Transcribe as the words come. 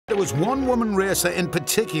There was one woman racer in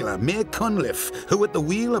particular, May Cunliffe, who at the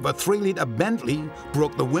wheel of a 3-litre Bentley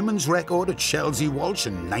broke the women's record at Chelsea Walsh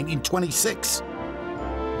in 1926.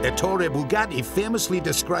 Ettore Bugatti famously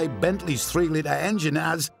described Bentley's 3-litre engine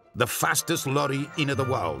as the fastest lorry in the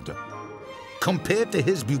world. Compared to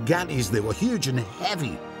his Bugattis, they were huge and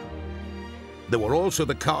heavy. They were also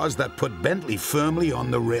the cars that put Bentley firmly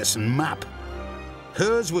on the racing map.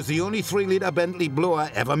 Hers was the only 3-litre Bentley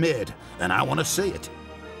blower ever made, and I want to see it.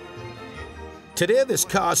 Today, this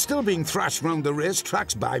car is still being thrashed round the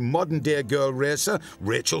racetracks by modern-day girl racer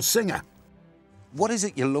Rachel Singer. What is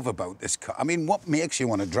it you love about this car? I mean, what makes you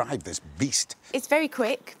want to drive this beast? It's very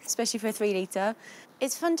quick, especially for a 3-litre.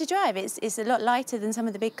 It's fun to drive. It's a lot lighter than some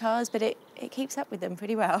of the big cars, but it keeps up with them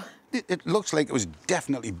pretty well. It looks like it was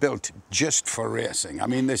definitely built just for racing. I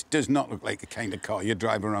mean, this does not look like the kind of car you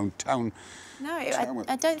drive around town. No,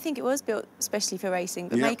 I don't think it was built especially for racing,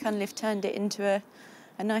 but May Cunliffe turned it into a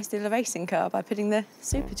nice little racing car by putting the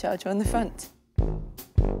supercharger on the front.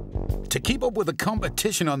 To keep up with the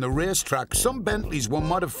competition on the racetrack, some Bentleys were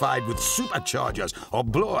modified with superchargers, or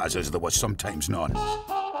blowers as they were sometimes known.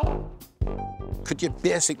 Could you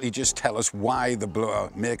basically just tell us why the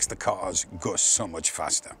blower makes the cars go so much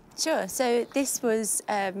faster? Sure. So this was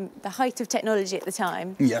the height of technology at the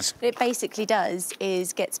time. Yes. What it basically does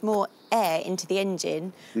is gets more air into the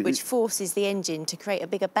engine, which forces the engine to create a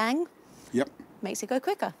bigger bang. Yep. Makes it go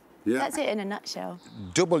quicker. Yeah. That's it in a nutshell.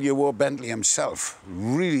 W.O. Bentley himself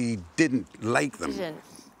really didn't like them. Didn't.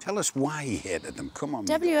 Tell us why he hated them. Come on.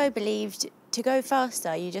 W.O. believed to go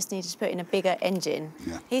faster, you just needed to put in a bigger engine.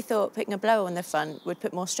 Yeah. He thought putting a blower on the front would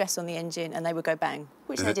put more stress on the engine and they would go bang,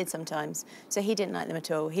 which they did sometimes. So he didn't like them at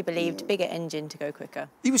all. He believed bigger engine to go quicker.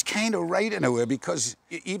 He was kind of right in a way, because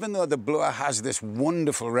even though the blower has this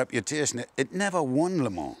wonderful reputation, it never won Le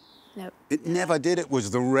Mans. No. It never did. It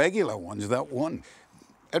was the regular ones that won.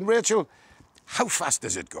 And Rachel, how fast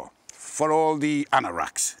does it go for all the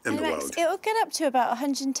anoraks in the world? It'll get up to about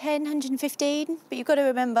 110, 115, but you've got to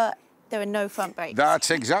remember there are no front brakes.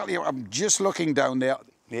 That's exactly what I'm just looking down there.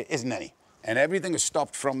 There isn't any. And everything is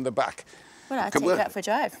stopped from the back. Well, I'll take you out for a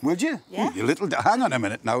drive. Would you? Yeah. You little... Hang on a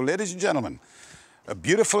minute now, ladies and gentlemen. A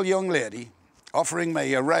beautiful young lady offering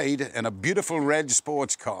me a ride in a beautiful red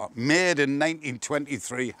sports car made in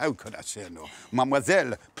 1923. How could I say no?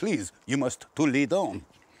 Mademoiselle, please, you must to lead on.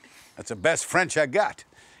 That's the best French I got.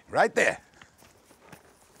 Right there.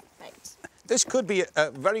 Right. This could be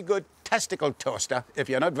a very good testicle toaster if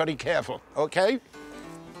you're not very careful, OK?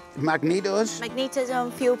 Magnetos. Magnetos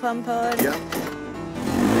on, fuel pump on. Yeah.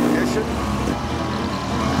 Ignition.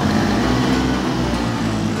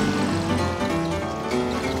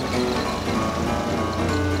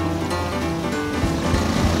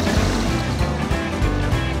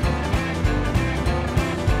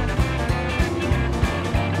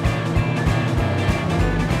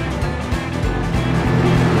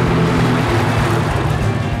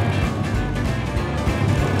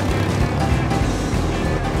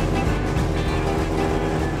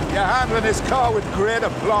 Handling this car with great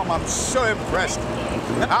aplomb. I'm so impressed.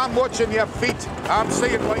 I'm watching your feet. I'm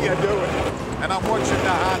seeing what you're doing. And I'm watching the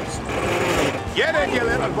hands. Get in, you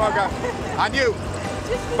little bugger. And you.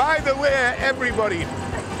 By the way, everybody,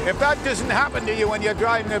 if that doesn't happen to you when you're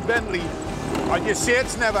driving a Bentley, and you say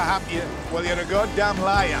it's never happened to you, well, you're a goddamn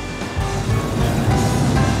liar.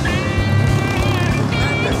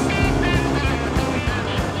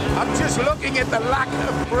 I'm just looking at the lack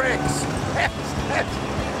of brakes.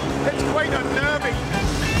 It's quite unnerving.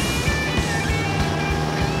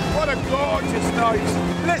 What a gorgeous noise.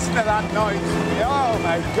 Listen to that noise. Oh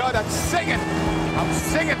my God, I'm singing. I'm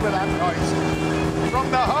singing with that noise.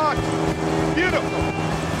 From the heart. Beautiful.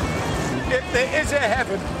 If there is a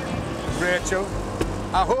heaven, Rachel,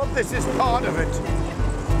 I hope this is part of it.